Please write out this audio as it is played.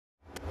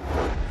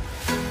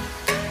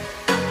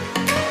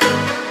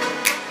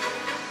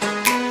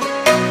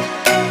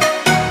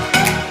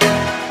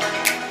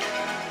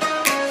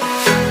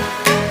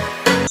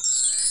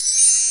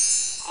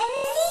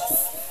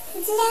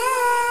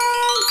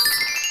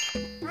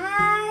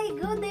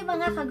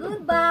mga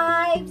ka-good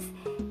vibes!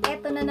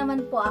 Eto na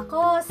naman po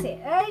ako, si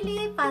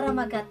Early, para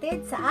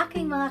maghatid sa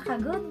aking mga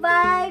ka-good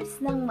vibes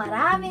ng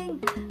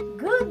maraming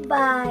good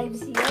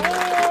vibes!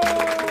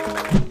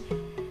 Yay!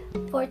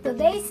 For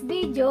today's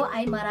video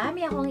ay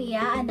marami akong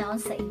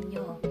i-announce sa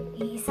inyo.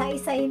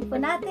 Iisa-isahin po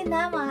natin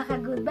na mga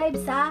ka-good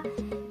vibes ha.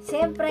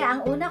 Siyempre,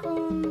 ang una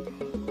kong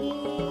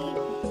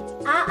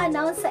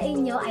i-announce sa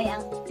inyo ay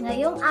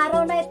ngayong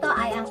araw na ito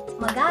ay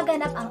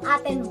magaganap ang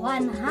ating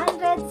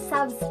 100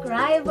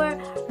 subscriber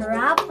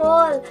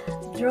raffle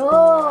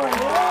draw.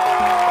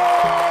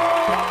 Yay!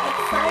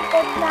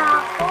 Excited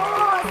na ako!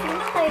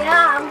 Sino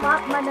kaya ang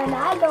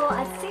mananalo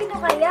at sino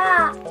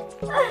kaya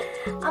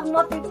ang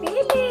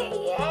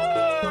mapipili?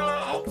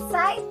 Yay!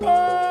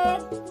 Excited!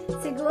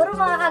 Siguro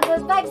mga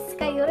ka-good vibes,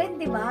 kayo rin,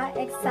 di ba?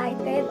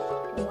 Excited?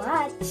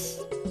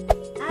 Watch!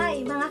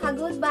 Ay, mga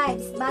ka-good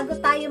vibes, bago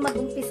tayo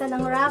mag-umpisa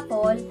ng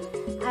raffle,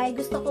 ay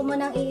gusto ko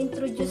munang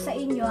i-introduce sa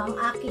inyo ang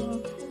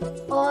aking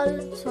all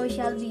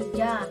social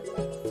media.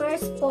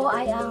 First po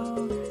ay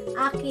ang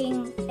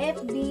aking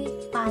FB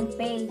fan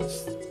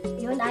page.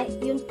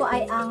 Yun po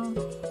ay ang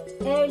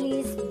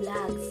Early's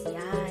Vlogs.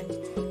 Yan.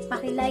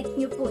 Paki-like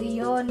nyo po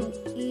iyon,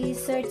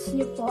 i-search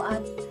nyo po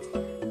at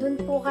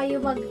doon po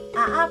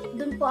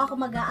ako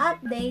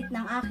mag-a-update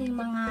ng aking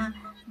mga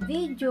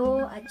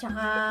video at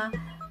saka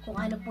kung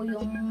ano po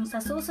yung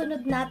sa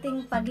susunod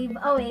nating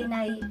pag-giveaway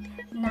na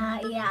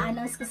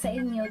i-announce ko sa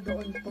inyo,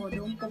 doon po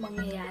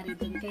mangyayari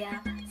din. Kaya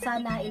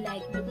sana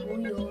i-like nyo po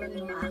yun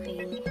yung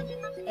aking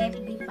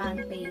FB fan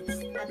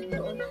page at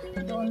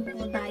doon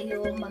po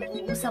tayo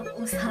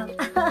mag-uusap-usap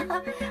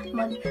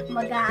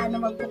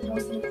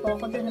magpo-post din po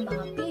ako doon ng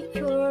mga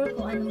picture,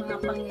 kung ano mga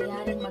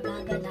pangyayaring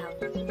magaganap.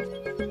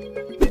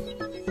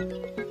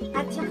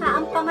 At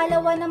saka ang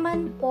pangalawa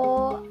naman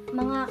po,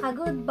 mga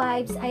ka-good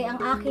vibes, ay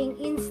ang aking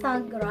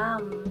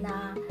Instagram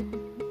na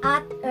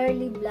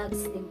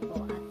 @earlyvlogs din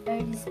po,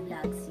 @early's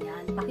vlogs.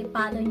 Yan,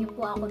 pakipollow nyo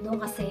po ako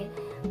doon kasi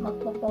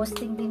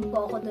magpo-posting din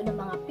po ako doon ng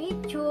mga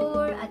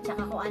picture at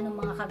saka kung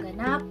anong mga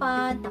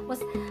kaganapan.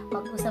 Tapos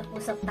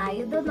mag-usap-usap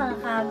tayo doon mga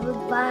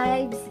ka-good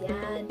vibes.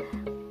 Yan,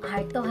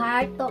 heart to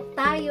heart talk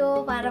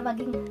tayo para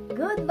maging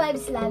good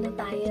vibes lalo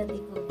tayo,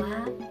 di po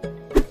ba?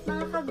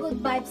 Mga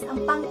ka-good vibes, ang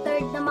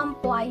pang-third naman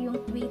po ay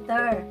yung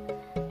Twitter.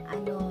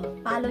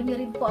 Follow nyo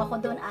rin po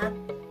ako doon at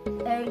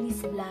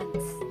Early's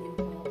Vlogs din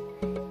po.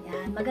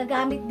 Yan,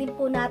 magagamit din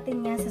po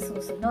natin yan sa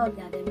susunod.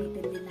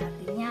 Gagamitin din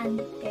natin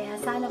yan. Kaya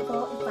sana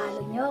po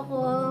i-follow nyo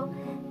ako.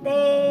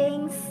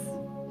 Thanks!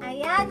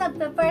 Ayan,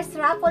 nagpe-first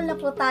raffle na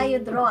po tayo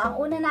draw. Ang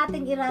una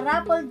nating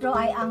ira-raffle draw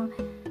ay ang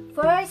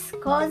first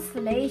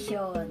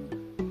consolation.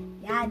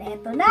 Yan,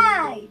 eto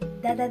na!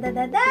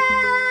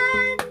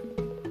 Dadadadadan!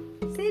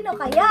 Sino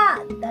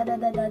kaya?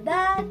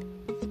 Dadadadadan!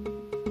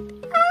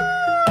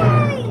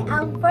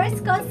 Ang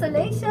first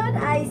consolation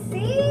ay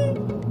si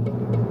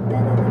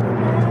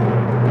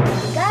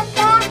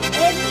Ganda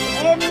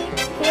Emi.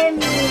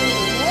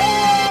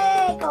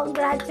 Yay!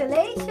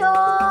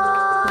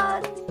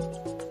 Congratulations!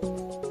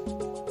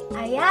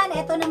 Ayan,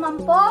 ito naman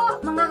po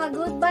mga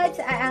ka-good vibes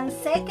ay ang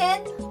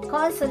second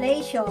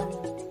consolation.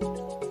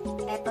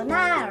 Ito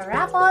na,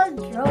 raffle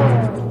draw.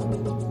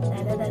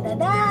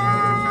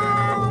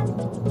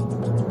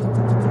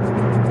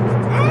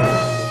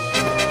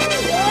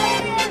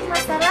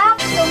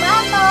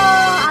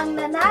 Ang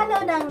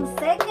nanalo ng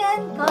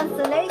second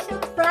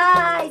consolation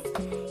prize.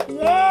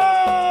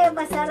 Yay!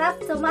 Masarap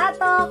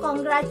sumato.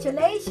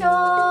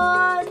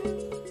 Congratulations!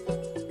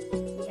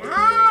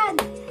 Yan!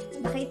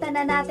 Nakita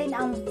na natin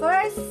ang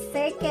first,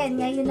 second.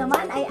 Ngayon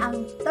naman ay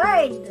ang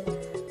third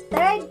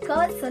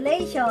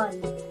consolation.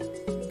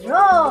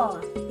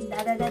 Draw!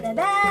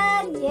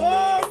 Dadadadadan!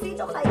 Yes!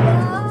 Sino kaya?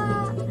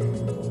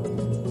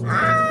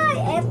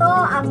 Ay! Eto,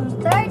 ang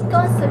third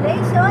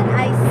consolation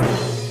ay si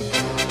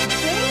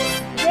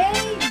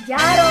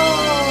Jaro!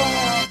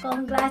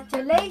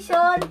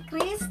 Congratulations,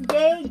 Chris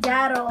J.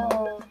 Jaro!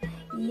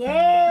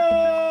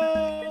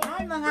 Yay!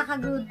 Yan mga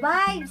ka-good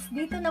vibes,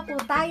 dito na po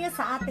tayo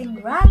sa ating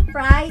grand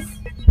prize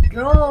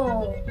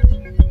draw.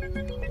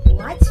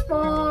 Watch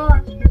po!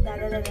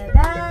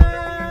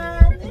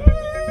 Dadadadadan!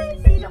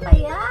 Sino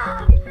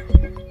kaya?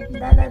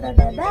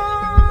 Dadadadadan!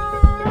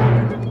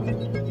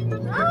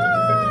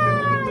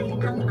 Ay!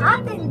 Ang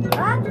ating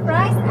grand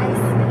prize ay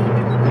si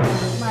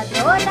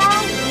Madonna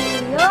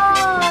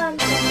Leon!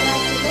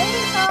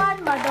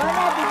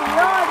 Madonna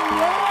Leon!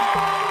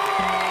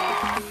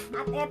 Yes!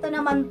 At ito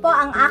naman po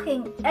ang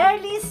aking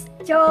Early's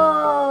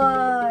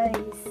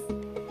Choice.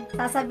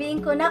 Sasabihin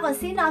ko na kung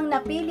sino ang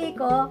napili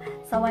ko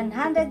sa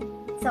 100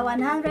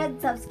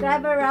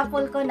 subscriber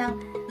raffle ko ng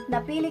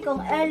napili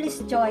kong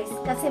Early's Choice.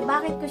 Kasi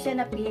bakit ko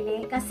siya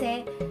napili?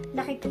 Kasi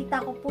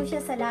nakikita ko po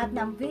siya sa lahat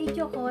ng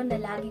video ko na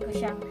lagi ko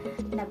siyang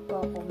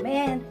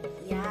nagko-comment.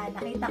 Yan,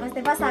 nakita ko,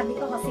 diba sabi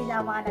ko kasi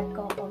na mga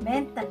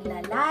nagko-comment,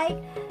 nagla-like.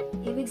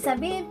 Ibig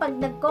sabihin, pag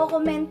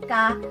nagko-comment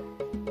ka,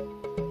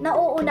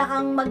 nauuna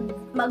kang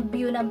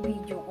mag-view ng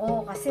video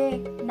ko kasi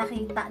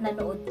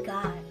nanood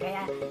ka.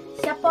 Kaya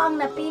siya po ang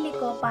napili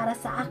ko para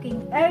sa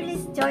aking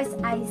Early's Choice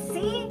ay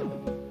si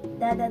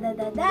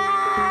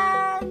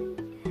Dadadadadan!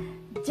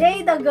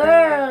 Jay the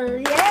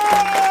Girl!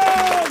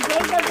 Yay!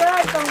 Jay the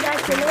Girl,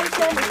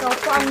 congratulations! Ikaw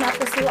po ang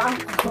napusuan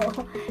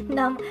ko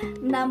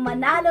na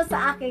manalo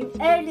sa aking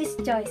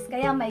earliest choice.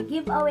 Kaya may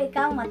giveaway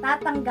kang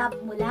matatanggap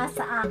mula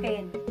sa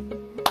akin.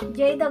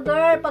 Jay the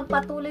Girl,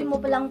 pagpatuloy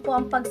mo pa lang po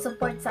ang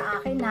pag-support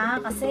sa akin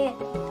ha. Kasi,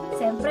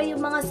 siyempre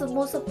yung mga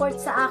sumusupport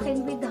sa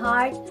akin with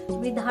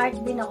heart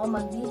din ako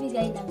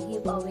magbibigay ng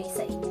giveaway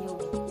sa inyo.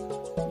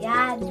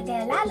 Yan,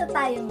 kaya lalo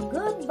tayong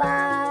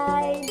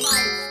goodbye!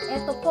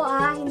 Ito po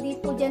hindi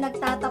po dyan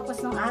nagtatapos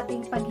ng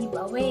ating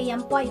pag-giveaway.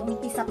 Yan po ay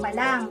umpisa pa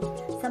lang.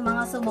 Sa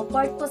mga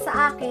sumuport po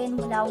sa akin,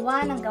 mula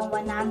 1 hanggang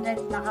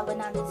 100, naka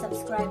 100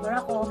 subscriber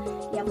ako,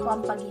 yan po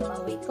ang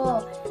pag-giveaway ko.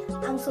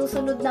 Ang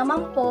susunod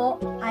naman po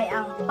ay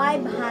ang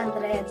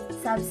 500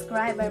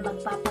 subscriber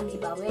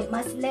magpapag-giveaway.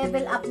 Mas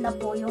level up na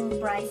po yung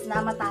price na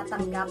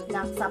matatanggap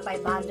ng sa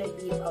 500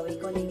 giveaway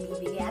ko na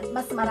ibibigay. At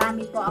mas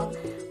marami po ang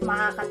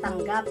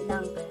makakatanggap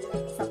ng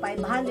sa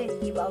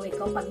 500 giveaway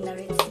ko pag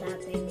na-reach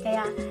natin.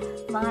 Kaya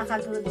mga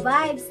ka-good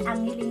vibes,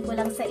 ang hiling ko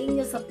lang sa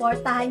inyo,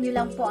 supportahan nyo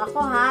lang po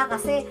ako ha,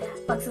 kasi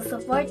pag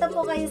susuporta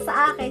po kayo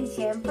sa akin,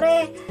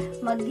 syempre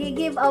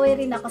mag-giveaway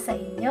rin ako sa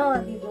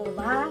inyo, di po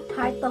ba?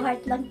 Heart to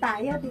heart lang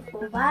tayo, di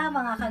po ba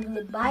mga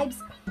ka-good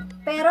vibes?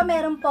 Pero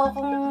meron po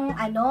akong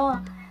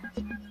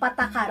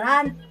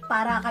patakaran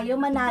para kayo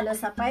manalo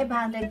sa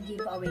 500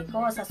 giveaway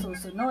ko sa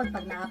susunod.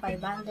 Pag naka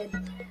 500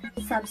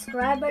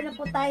 subscriber na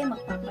po tayo,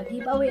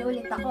 magpapag-giveaway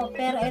ulit ako.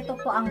 Pero ito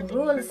po ang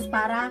rules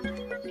para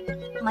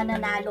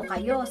mananalo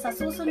kayo. Sa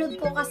susunod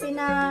po kasi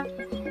na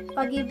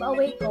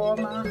pag-giveaway ko,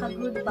 mga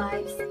ka-good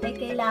vibes, ay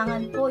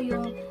kailangan po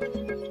yung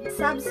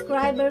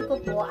subscriber ko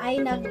po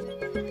ay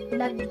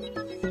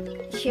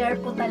nag-share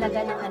po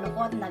talaga ng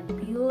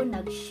nag-view,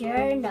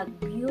 nag-share,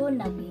 nag-view,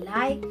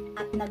 nag-like,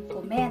 at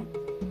nag-comment.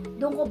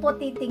 Doon ko po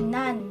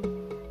titingnan.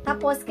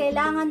 Tapos,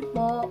 kailangan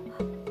po,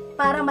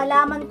 para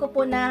malaman ko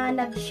po na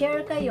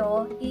nag-share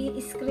kayo,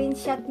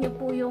 i-screenshot nyo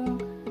po yung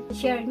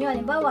share nyo.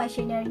 Halimbawa,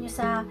 share nyo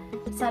sa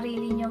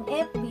sarili nyong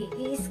FB.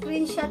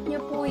 I-screenshot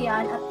nyo po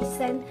yan at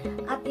i-send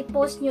at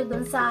i-post nyo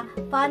doon sa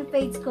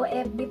fanpage ko,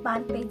 FB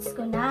fanpage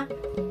ko na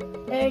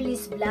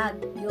Early's Vlog.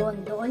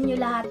 Yun, doon nyo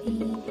lahat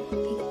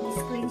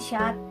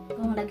i-screenshot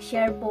kung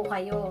nag-share po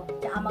kayo.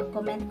 Tsaka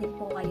mag-comment din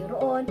po kayo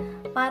roon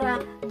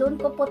para doon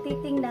ko po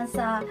titingnan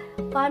sa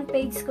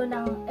fanpage ko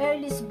ng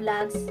Early's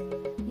Vlogs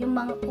yung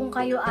kung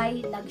kayo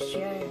ay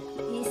nag-share.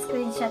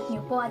 I-screenshot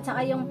nyo po. At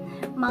saka yung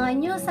mga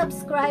new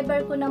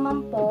subscriber ko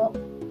naman po,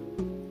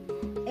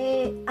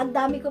 ang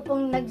dami ko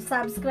pong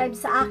nag-subscribe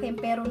sa akin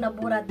pero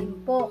nabura din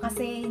po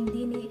kasi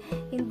hindi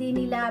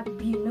nila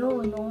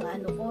view nung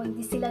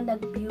hindi sila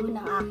nag-view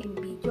ng aking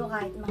video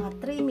kahit mga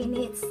 3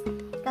 minutes.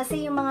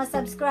 Kasi yung mga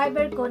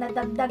subscriber ko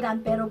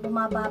nadagdagan pero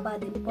bumababa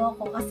din po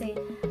ako kasi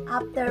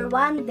after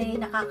 1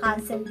 day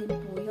nakaka-cancel din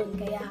po yun.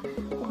 Kaya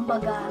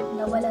kumbaga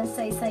nawalan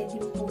saysay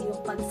din po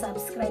yung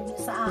pag-subscribe nyo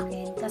sa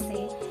akin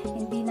kasi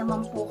hindi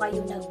naman po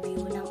kayo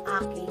nag-view ng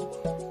aking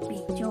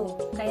video.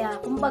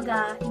 Kaya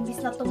kumbaga imbis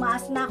na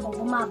tumaas na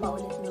ako, bumaba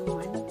ulit ng ko.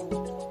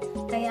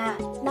 Kaya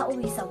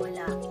nauwi sa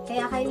wala.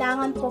 Kaya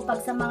kailangan po pag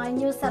sa mga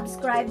new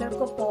subscriber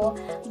ko po,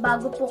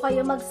 bago po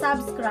kayo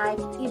mag-subscribe,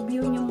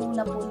 i-view nyo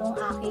muna po nung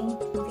aking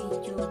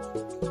video.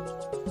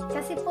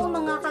 Kasi po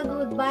mga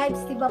ka-good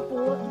vibes, diba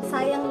po,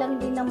 sayang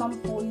lang din naman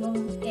po yung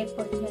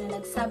effort nyo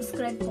na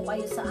nag-subscribe po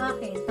kayo sa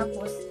akin.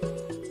 Tapos,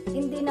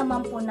 hindi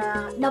naman po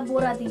na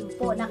nabura din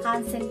po,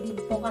 na-cancel din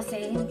po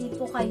kasi hindi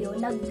po kayo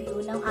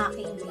nag-view ng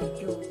aking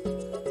video.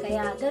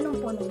 Kaya ganun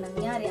po nung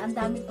nangyari, ang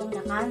dami pong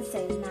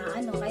na-cancel na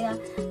kaya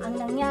ang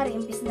nangyari,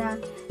 imbis na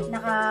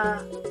naka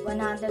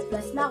 100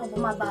 plus na ako,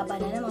 bumababa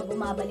na naman,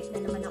 bumabalik na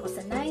naman ako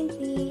sa 90,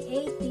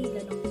 80,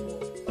 ganun po.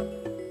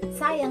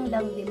 Sayang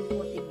lang din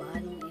po, diba,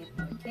 nung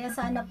effort. Kaya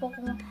sana po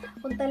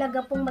kung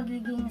talaga pong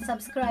magiging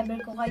subscriber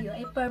ko kayo,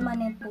 ay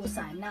permanent po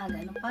sana,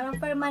 ganun. Parang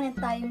permanent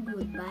tayong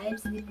good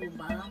vibes, di po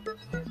ba?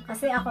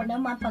 Kasi ako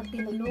naman, pag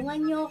tinulungan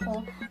nyo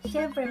ako,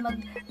 syempre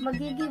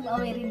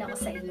mag-giveaway rin ako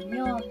sa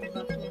inyo,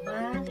 diba po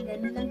ba?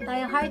 Ganun lang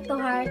tayo, heart to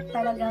heart,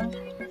 talagang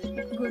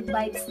good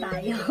vibes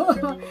tayo.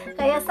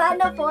 Kaya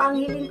sana po, ang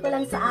hiling ko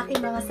lang sa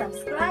aking mga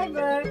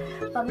subscriber,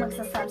 pag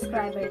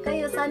magsa-subscriber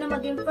kayo, sana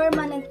maging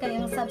permanent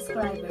kayong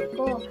subscriber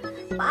ko.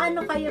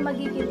 Paano kayo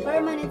magiging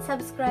permanent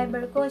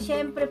subscriber ko?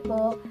 Syempre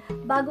po,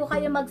 bago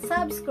kayo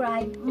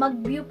mag-subscribe,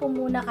 mag-view po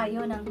muna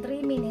kayo ng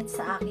 3 minutes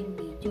sa aking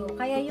video.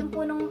 Kaya yun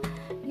po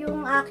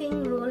yung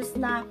aking rules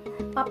na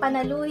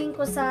papanaluhin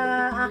ko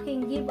sa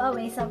aking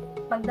giveaway sa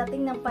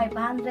pagdating ng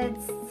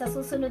 500, sa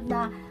susunod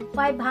na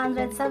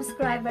 500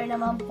 subscriber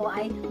naman po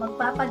ay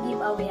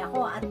magpapag-giveaway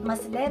ako at mas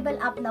level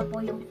up na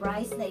po yung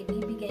price na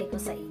ibibigay ko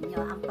sa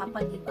inyo, ang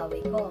papag-giveaway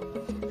ko.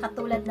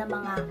 Katulad ng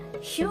mga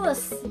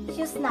shoes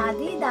na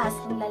Adidas,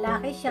 kung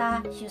lalaki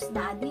siya, shoes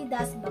na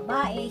Adidas,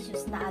 babae,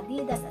 shoes na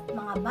Adidas, at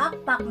mga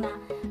backpack na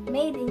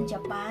made in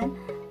Japan,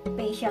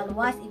 facial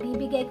wash,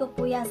 ibibigay ko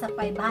po yan sa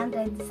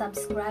 500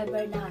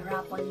 subscriber na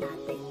raffle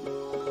natin.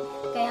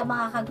 Kaya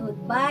mga ka-good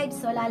vibes,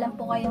 wala lang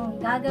po kayong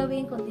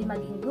gagawin kundi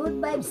maging good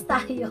vibes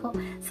tayo.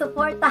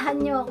 Suportahan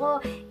nyo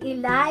ako,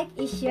 i-like,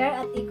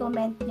 i-share at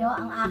i-comment nyo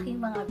ang aking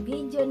mga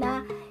video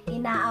na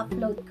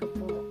ina-upload ko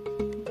po.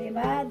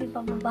 Diba? Di pa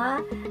ba?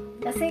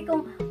 Kasi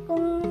kung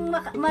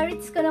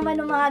ma-reach ko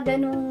naman ng mga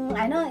ganung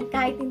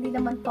kahit hindi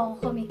naman po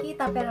ako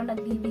kumikita pero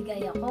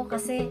nagbibigay ako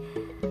kasi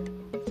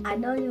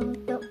yung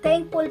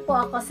thankful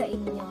po ako sa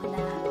inyo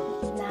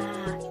na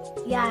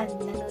yan,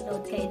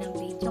 nanonood kayo ng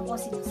video ko,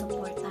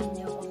 sinusuportahan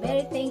niyo ako.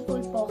 Very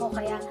thankful po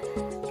ako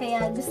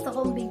kaya gusto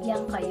kong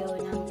bigyan kayo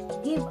ng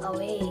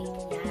giveaway.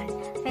 Yan.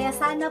 Kaya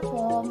sana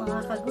po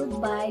mga ka-good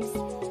vibes,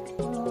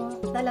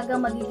 talaga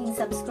magiging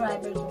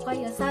subscriber po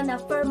kayo. Sana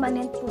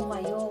permanent po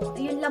kayo.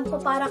 Yun lang po,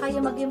 para kayo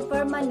maging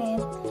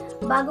permanent,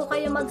 bago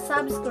kayo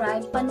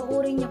mag-subscribe,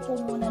 panuorin niyo po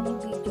muna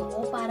ng video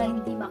ko para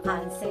hindi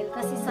ma-cancel.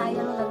 Kasi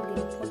sayang lang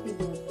din po,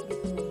 diba?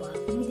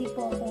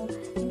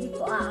 Hindi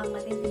po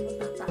aangat, hindi po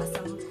tataas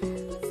ang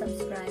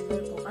subscriber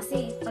ko.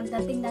 Kasi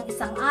pagdating ng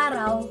isang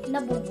araw,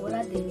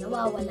 nabubura din,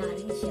 nawawala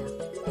rin siya.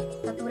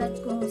 Katulad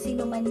kung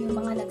sino man yung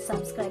mga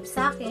nag-subscribe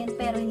sa akin,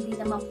 pero hindi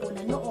naman po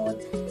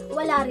nanood,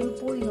 wala rin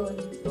po yun,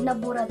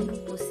 nabura din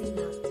po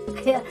sila.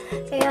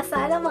 Kaya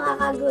sana mga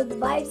ka-good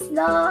vibes,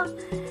 no?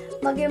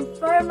 Maging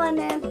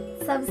permanent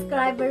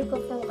subscriber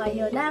ko po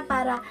kayo na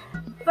para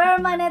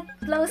permanent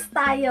close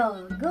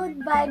tayo.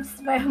 Good vibes,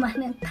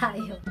 permanent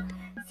tayo.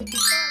 Sige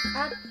po.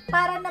 At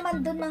para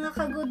naman dun mga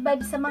ka-good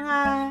vibes sa mga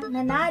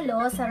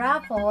nanalo sa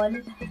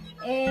raffle,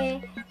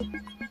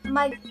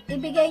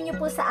 ibigay nyo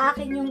po sa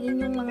akin yung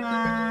inyong mga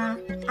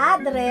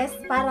address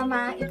para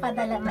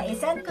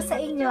ma-send ko sa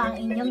inyo ang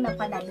inyong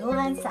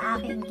napanaluhan sa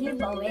aking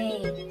giveaway.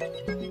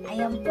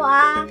 Ayan po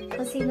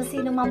kung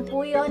sino-sino man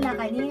po yun na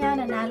kanina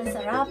nanalo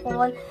sa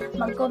raffle,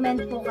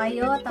 mag-comment po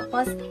kayo,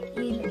 tapos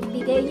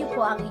ibigay nyo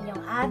po ang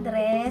inyong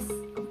address,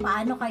 kung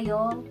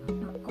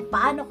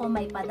paano ko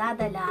may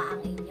padadala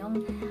ang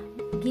inyong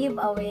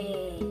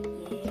giveaway.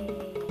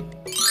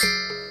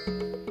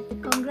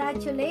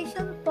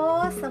 Congratulations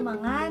po sa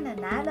mga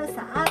nanalo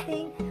sa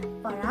ating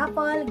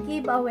raffle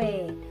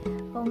giveaway.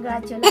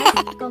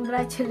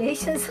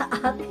 Congratulations sa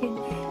ating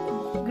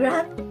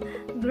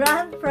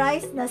grand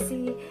prize na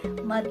si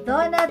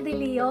Madonna de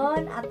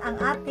Leon at ang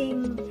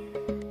ating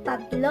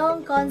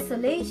tatlong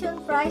consolation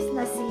prize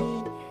na si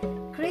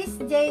Chris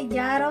J.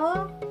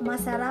 Jaro,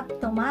 Masarap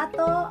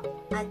Tomato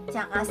at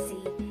saka si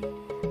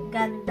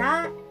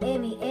Ganda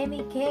Emi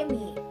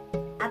Kemi.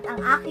 At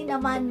ang akin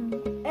naman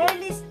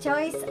earliest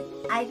choice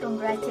ay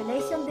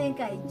congratulations din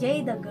kay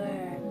J the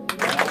Girl.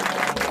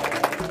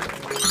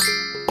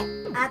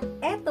 At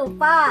eto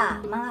pa,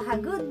 mga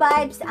ka-good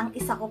vibes, ang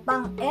isa ko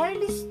pang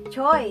earliest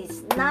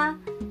choice na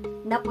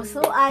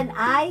napusuan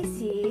ay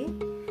si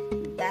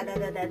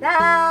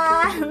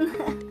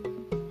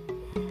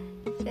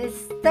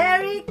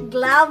Hysteric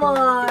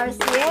Glamours.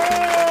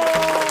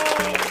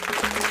 Yay!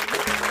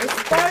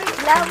 Hysteric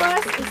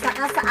Glamours, isa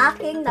ka sa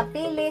aking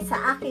napili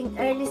sa aking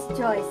earliest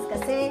choice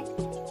kasi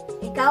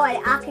ikaw ay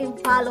aking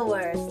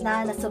followers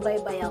na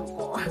nasubaybayan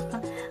ko.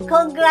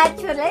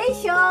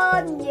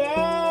 Congratulations!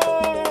 Yay!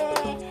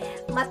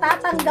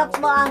 Matatanggap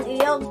mo ang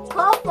iyong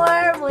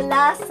coffer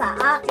mula sa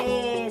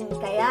akin.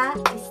 Kaya,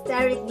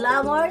 Hysteric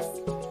Glamours,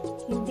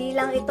 hindi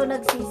lang ito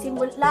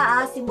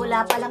nagsisimula,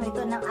 simula pa lang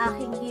ito ng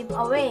aking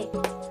giveaway.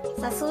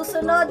 Sa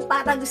susunod,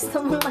 para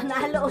gusto mong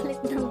manalo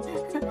ulit ng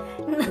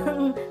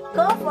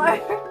coffer,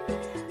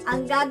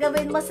 ang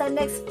gagawin mo sa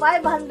next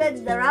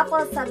 500 The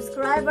Raffle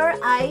subscriber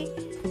ay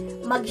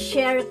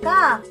mag-share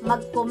ka,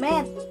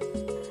 mag-comment,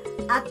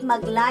 at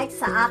mag-like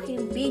sa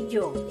aking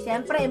video.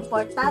 Siyempre,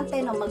 importante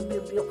na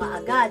mag-view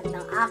ka agad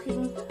ng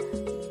aking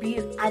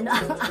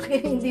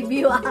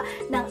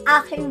ng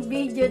aking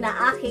video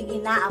na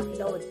aking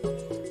ina-upload.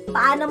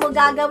 Paano mo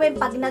gagawin?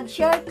 Pag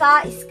nag-share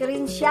ka,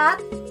 screenshot,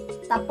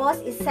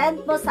 tapos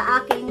isend mo sa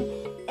aking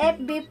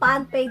FB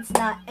fan page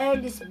na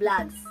Early's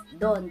Vlogs.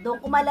 Doon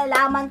ko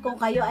malalaman kung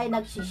kayo ay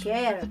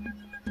nag-share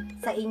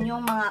sa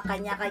inyong mga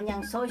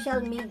kanya-kanyang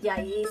social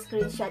media.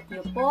 I-screenshot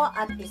nyo po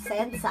at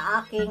isend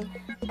sa aking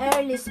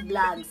Early's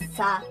Vlogs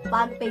sa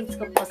fan page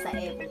ko po sa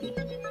FB.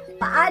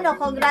 Paano?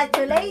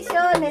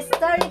 Congratulations,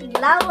 Hysteric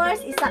Glamours!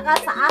 Isa ka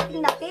sa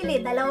aking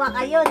napili. Dalawa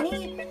kayo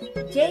ni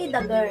J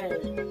the Girl.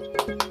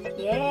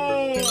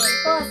 Yay!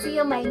 So, see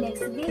you my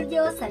next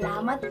video.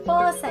 Salamat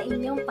po sa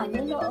inyong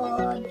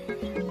panonood.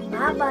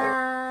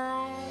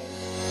 Bye-bye!